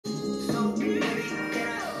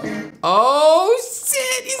Oh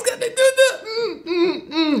shit, he's gonna do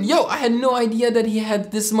the Yo, I had no idea that he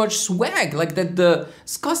had this much swag, like that the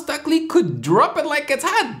Skusta Clee could drop it like it's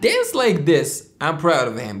hot, dance like this. I'm proud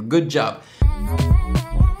of him, good job.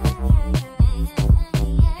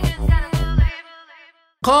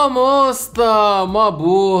 Kamusta?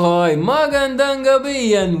 Mabuhay! Magandang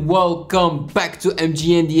gabi and welcome back to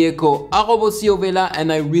MGN Diego. Ako po si Ovela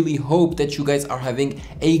and I really hope that you guys are having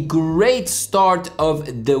a great start of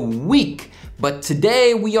the week. But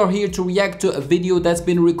today we are here to react to a video that's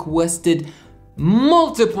been requested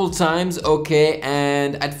multiple times, okay?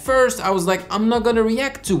 And at first I was like, I'm not gonna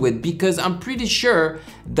react to it because I'm pretty sure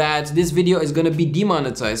that this video is gonna be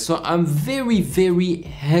demonetized. So I'm very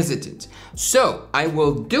hesitant. So I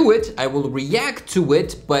will do it, I will react to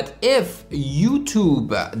it, but if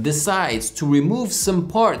YouTube decides to remove some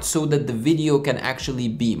parts so that the video can actually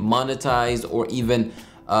be monetized or even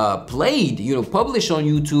played, you know, published on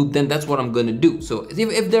YouTube, then that's what I'm gonna do. So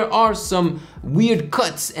if there are some weird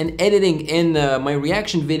cuts and editing in my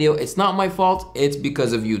reaction video, it's not my fault, it's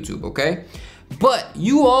because of YouTube, okay? But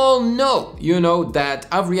you all know, you know, that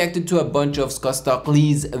I've reacted to a bunch of Skusta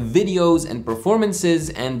Clee's videos and performances,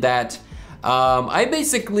 and that I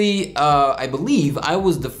basically, I believe I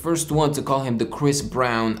was the first one to call him the Chris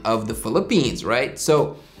Brown of the Philippines, right?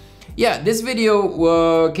 So yeah, this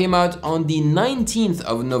video came out on the 19th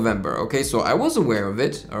of November, okay? So I was aware of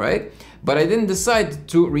it, all right? But I didn't decide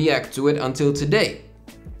to react to it until today.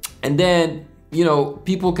 And then, you know,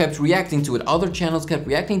 people kept reacting to it, other channels kept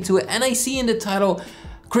reacting to it, and I see in the title,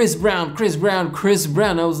 Chris Brown, Chris Brown, Chris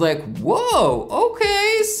Brown. I was like, whoa,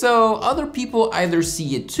 okay. So other people either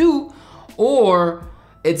see it too, or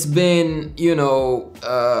it's been, you know,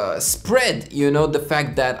 spread, you know, the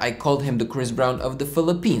fact that I called him the Chris Brown of the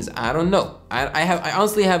Philippines. I don't know. I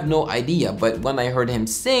honestly have no idea, but when I heard him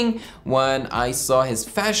sing, when I saw his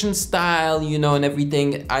fashion style, you know, and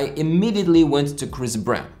everything, I immediately went to Chris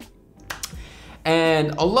Brown.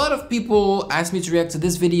 And a lot of people asked me to react to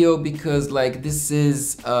this video because, like, this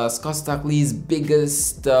is Skusta Clee's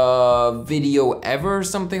biggest video ever,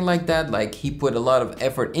 something like that. Like, he put a lot of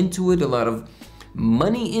effort into it, a lot of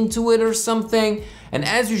money into it or something. And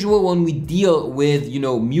as usual, when we deal with, you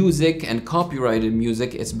know, music and copyrighted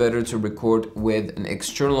music, it's better to record with an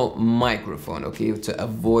external microphone, okay, to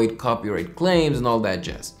avoid copyright claims and all that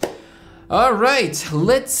jazz. All right,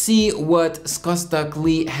 let's see what Skusta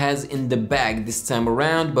Clee has in the bag this time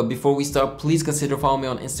around. But before we start, please consider following me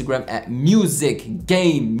on Instagram at Music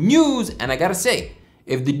Game News. And I gotta say,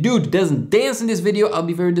 if the dude doesn't dance in this video, I'll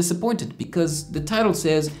be very disappointed because the title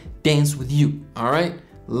says dance with you. All right,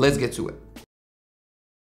 let's get to it.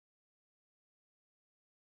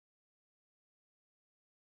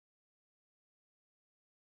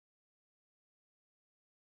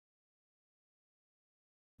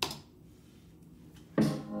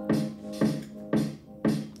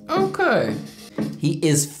 Okay, he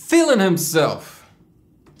is feeling himself.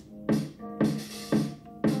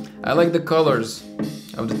 I like the colors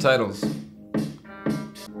of the titles.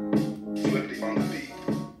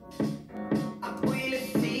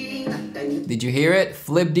 Did you hear it?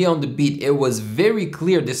 Flip D on the beat. It was very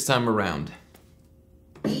clear this time around.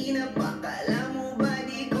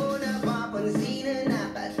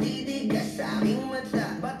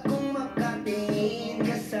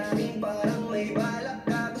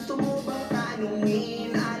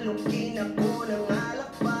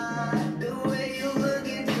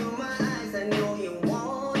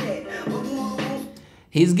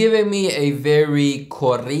 He's giving me a very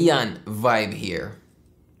Korean vibe here.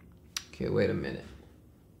 Okay, wait a minute.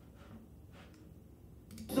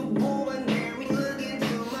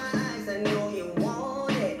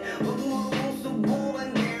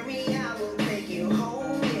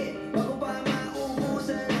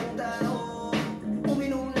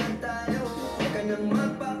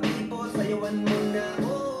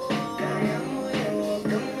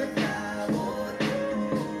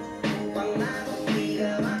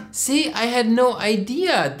 See, I had no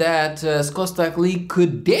idea that Skusta Clee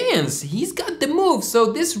could dance. He's got the move,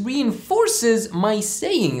 so this reinforces my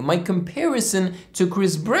saying, my comparison to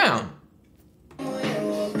Chris Brown.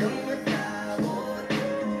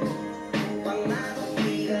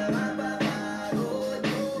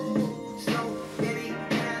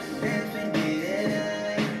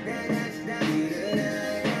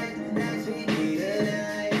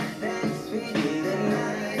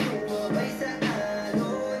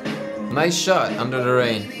 Nice shot, Under the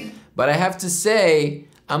Rain. But I have to say,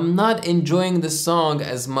 I'm not enjoying the song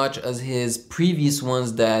as much as his previous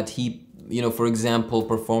ones that he, you know, for example,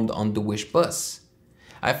 performed on the Wish Bus.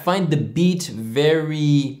 I find the beat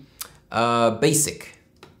very basic.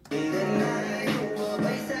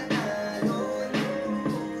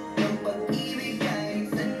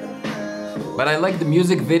 But I like the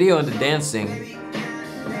music video and the dancing.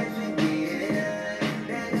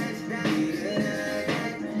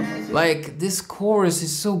 Like, this chorus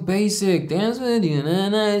is so basic. Dance with you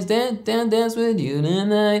tonight, dance with you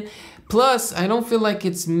tonight. Plus, I don't feel like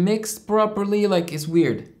it's mixed properly, like it's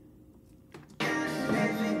weird.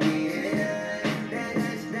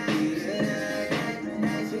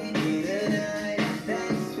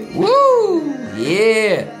 Woo!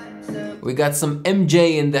 Yeah! We got some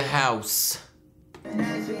MJ in the house.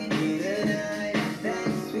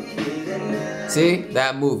 See,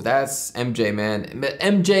 that move, that's MJ, man. But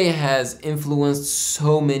MJ has influenced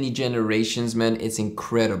so many generations, man. It's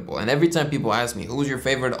incredible. And every time people ask me, who's your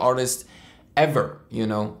favorite artist ever? You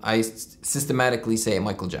know, I systematically say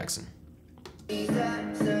Michael Jackson.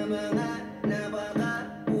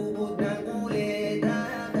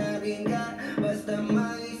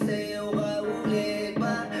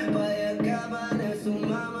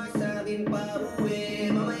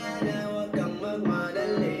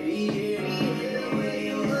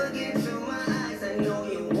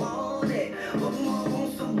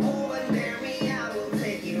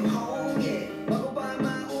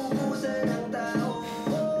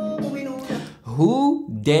 Who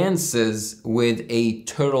dances with a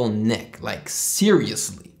turtleneck? Like,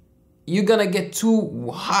 seriously, you're gonna get too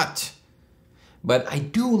hot. But I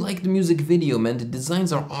do like the music video, man. The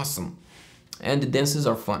designs are awesome and the dances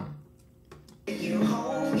are fun.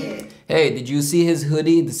 Hey, did you see his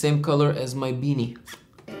hoodie? The same color as my beanie.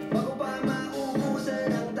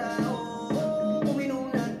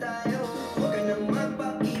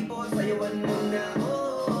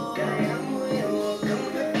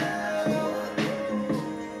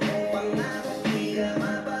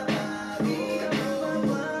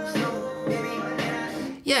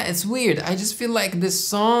 Yeah, it's weird. I just feel like this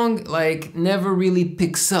song like never really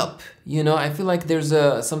picks up. You know, I feel like there's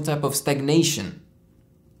some type of stagnation.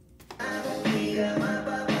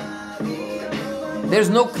 There's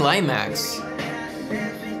no climax.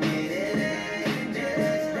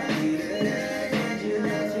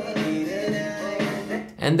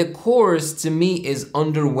 And the chorus to me is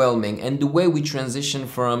underwhelming, and the way we transition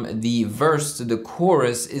from the verse to the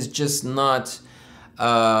chorus is just not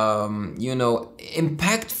you know,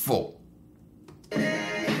 impactful.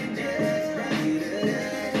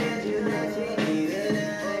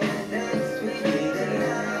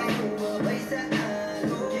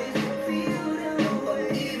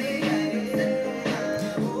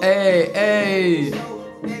 Hey, hey.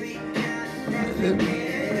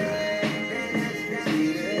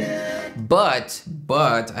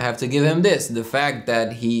 But I have to give him this. The fact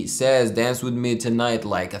that he says dance with me tonight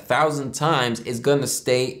like 1,000 times is gonna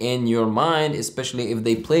stay in your mind, especially if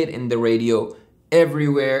they play it in the radio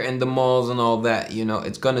everywhere in the malls and all that, you know,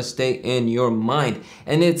 it's gonna stay in your mind.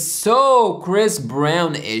 And it's so Chris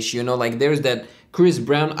Brown-ish, you know, like there's that Chris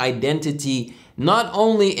Brown identity, not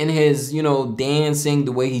only in his, you know, dancing,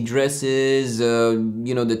 the way he dresses,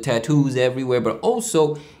 you know, the tattoos everywhere, but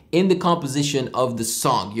also in the composition of the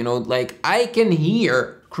song, you know, like I can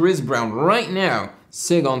hear Chris Brown right now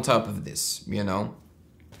sing on top of this, you know,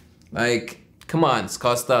 like, come on,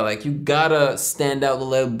 Skusta, like you gotta stand out a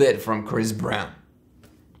little bit from Chris Brown.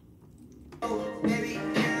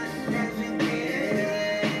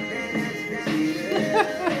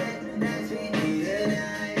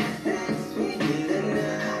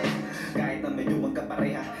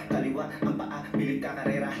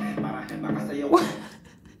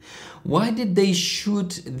 Why did they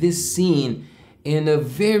shoot this scene in a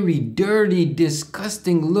very dirty,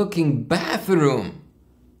 disgusting looking bathroom?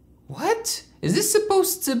 What? Is this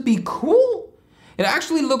supposed to be cool? It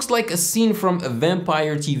actually looks like a scene from a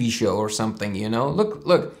vampire TV show or something, you know? Look,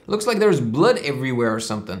 looks like there's blood everywhere or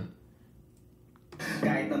something.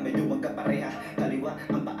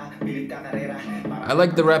 I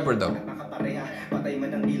like the rapper though.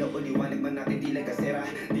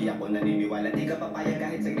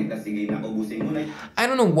 I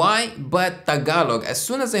don't know why, but Tagalog, as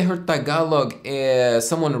soon as I heard Tagalog,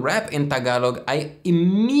 someone rap in Tagalog, I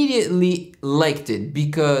immediately liked it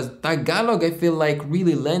because Tagalog, I feel like,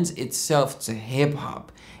 really lends itself to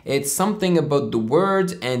hip-hop. It's something about the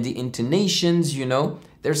words and the intonations, you know,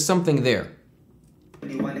 there's something there.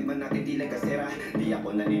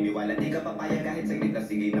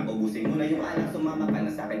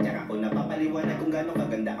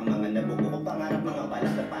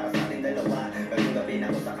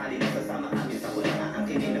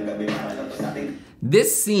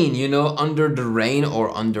 This scene, you know, under the rain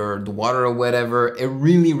or under the water or whatever, it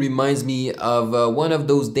really reminds me of one of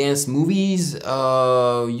those dance movies,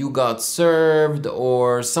 You Got Served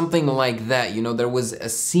or something like that. You know, there was a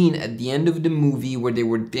scene at the end of the movie where they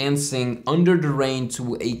were dancing under the rain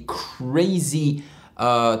to a crazy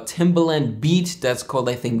Timbaland beat that's called,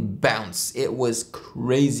 I think, Bounce. It was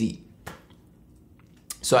crazy.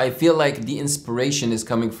 So I feel like the inspiration is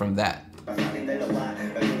coming from that.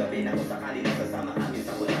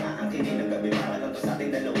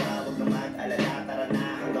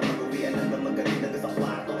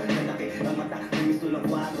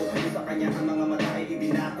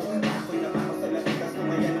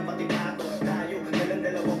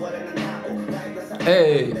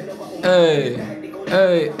 Hey, hey,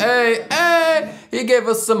 hey, hey, hey! He gave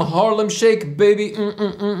us some Harlem Shake, baby.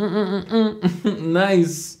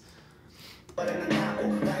 Nice.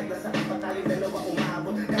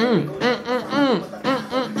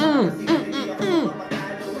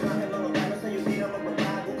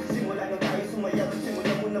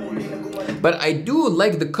 But I do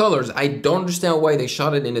like the colors. I don't understand why they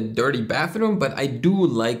shot it in a dirty bathroom, but I do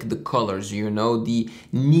like the colors, you know, the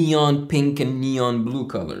neon pink and neon blue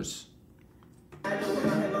colors.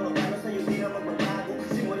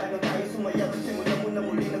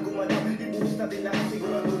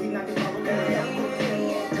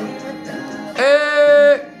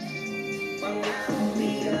 Hey!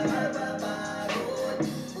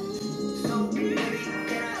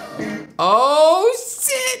 Oh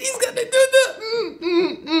shit, he's gonna do the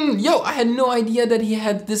Yo, I had no idea that he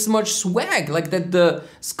had this much swag, like that the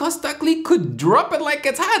Skusta Clee could drop it like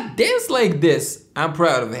it's hot, dance like this. I'm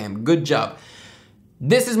proud of him, good job.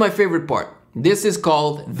 This is my favorite part. This is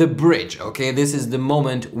called the bridge, okay? This is the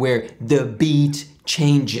moment where the beat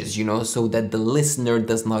changes, you know, so that the listener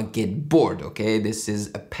does not get bored, okay? This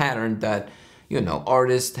is a pattern that, you know,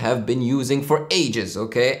 artists have been using for ages,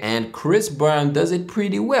 okay? And Chris Brown does it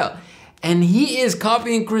pretty well. And he is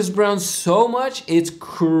copying Chris Brown so much, it's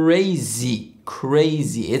crazy,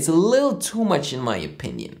 crazy. It's a little too much in my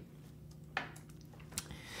opinion.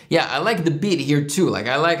 Yeah, I like the beat here too. Like,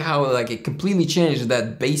 I like how like it completely changes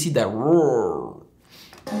that bassy, that roar.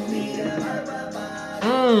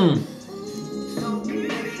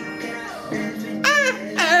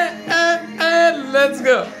 Let's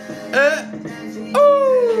go.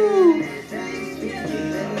 Ooh.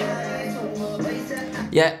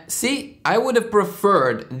 Yeah, see, I would have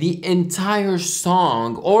preferred the entire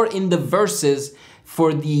song or in the verses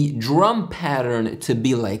for the drum pattern to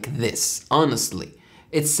be like this, honestly.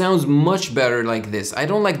 It sounds much better like this. I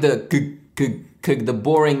don't like the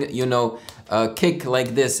boring, you know, kick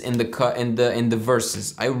like this in the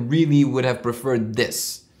verses. I really would have preferred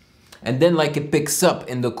this. And then like it picks up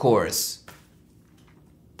in the chorus.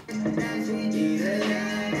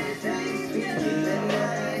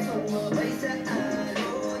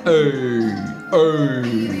 Hey,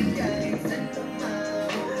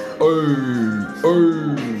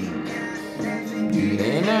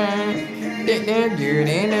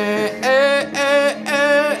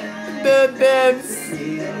 the dance.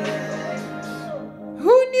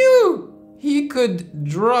 Who knew he could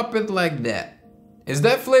drop it like that? Is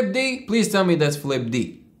that flip D? Please tell me that's flip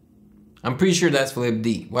D. I'm pretty sure that's flip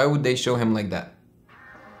D. Why would they show him like that?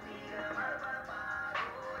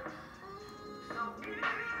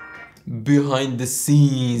 Behind the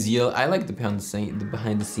scenes, yo. I like the behind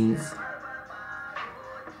the scenes.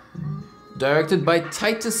 Directed by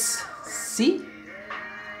Titus C.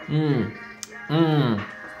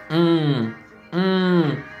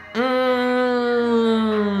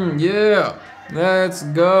 Yeah, let's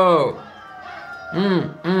go.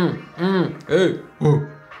 Hey, whoa.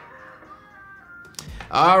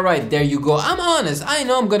 All right, there you go. I'm honest. I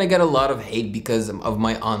know I'm gonna get a lot of hate because of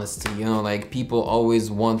my honesty. You know, like people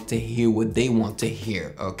always want to hear what they want to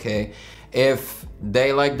hear, okay? If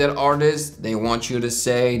they like that artist, they want you to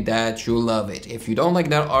say that you love it. If you don't like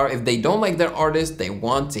that if they don't like that artist, they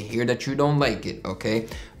want to hear that you don't like it, okay?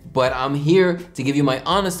 But I'm here to give you my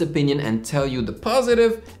honest opinion and tell you the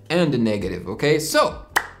positive and the negative, okay? So,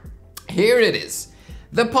 here it is.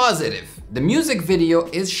 The positive. The music video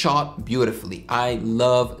is shot beautifully. I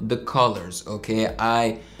love the colors, okay?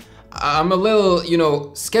 I'm a little, you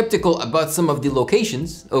know, skeptical about some of the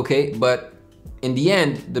locations, okay? But in the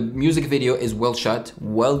end, the music video is well shot,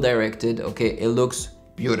 well directed, okay? It looks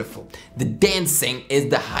beautiful. The dancing is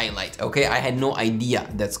the highlight, okay? I had no idea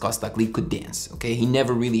that Skusta Clee could dance, okay? He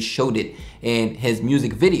never really showed it in his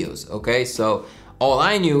music videos, okay? So All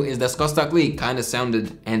I knew is that Skusta Clee kind of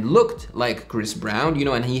sounded and looked like Chris Brown, you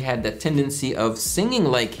know, and he had that tendency of singing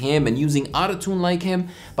like him and using autotune like him,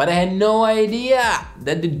 but I had no idea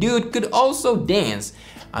that the dude could also dance.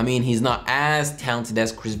 I mean, he's not as talented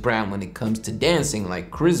as Chris Brown when it comes to dancing.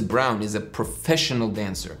 Like, Chris Brown is a professional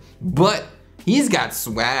dancer, but he's got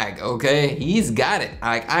swag, okay? He's got it.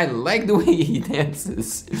 I like the way he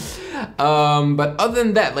dances. But other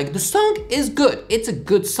than that, like, the song is good. It's a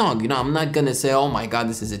good song. You know, I'm not gonna say, oh my God,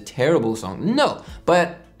 this is a terrible song. No,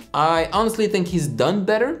 but I honestly think he's done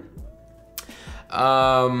better.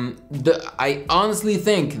 I honestly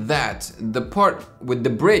think that the part with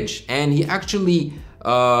the bridge, and he actually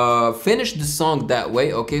finished the song that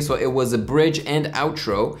way, okay? So it was a bridge and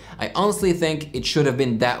outro. I honestly think it should have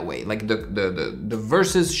been that way. Like the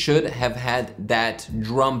verses should have had that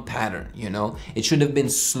drum pattern, you know? It should have been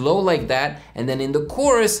slow like that, and then in the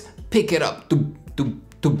chorus, pick it up, doop, doop,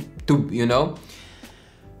 doop, doop, you know?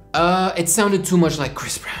 It sounded too much like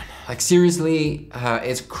Chris Brown. Like, seriously,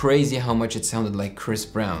 it's crazy how much it sounded like Chris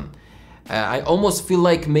Brown. I almost feel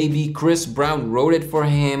like maybe Chris Brown wrote it for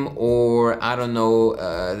him, or I don't know,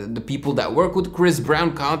 the people that work with Chris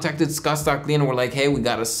Brown contacted Skusta Clee and were like, hey, we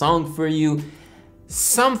got a song for you.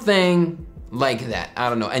 Something like that, I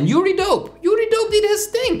don't know. And Yuri Dope did his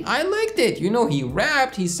thing. I liked it. You know, he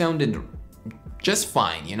rapped, he sounded just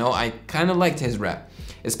fine, you know. I kind of liked his rap,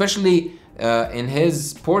 especially in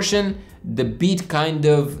his portion. The beat kind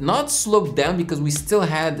of not slowed down because we still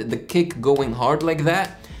had the kick going hard like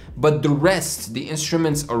that, but the rest, the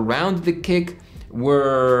instruments around the kick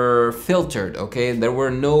were filtered, okay? There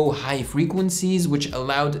were no high frequencies, which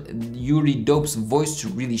allowed Yuri Dope's voice to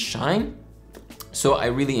really shine. So I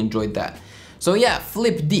really enjoyed that. So yeah,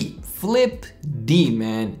 Flip D,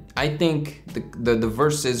 man. I think the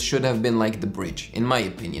verses should have been like the bridge, in my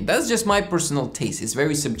opinion. That's just my personal taste. It's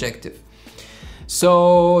very subjective.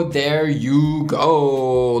 So there you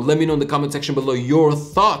go. Let me know in the comment section below your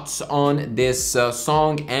thoughts on this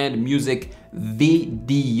song and music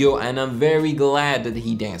video. And I'm very glad that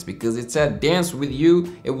he danced, because it said dance with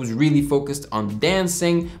you. It was really focused on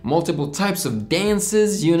dancing, multiple types of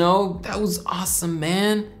dances, you know. That was awesome,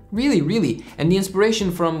 man. Really, really. And the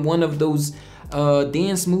inspiration from one of those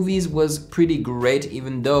dance movies was pretty great,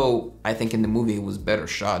 even though I think in the movie it was better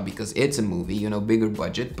shot because it's a movie, you know, bigger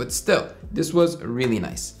budget, but still, this was really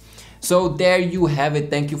nice. So there you have it.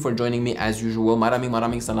 Thank you for joining me as usual.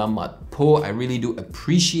 Maraming salamat po. I really do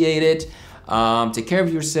appreciate it. Take care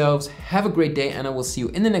of yourselves. Have a great day, and I will see you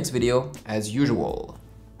in the next video as usual.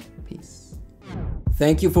 Peace.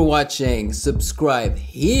 Thank you for watching. Subscribe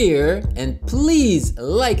here, and please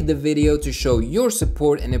like the video to show your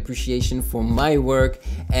support and appreciation for my work,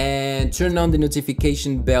 and turn on the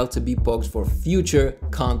notification bell to be poked for future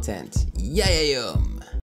content. Yeah.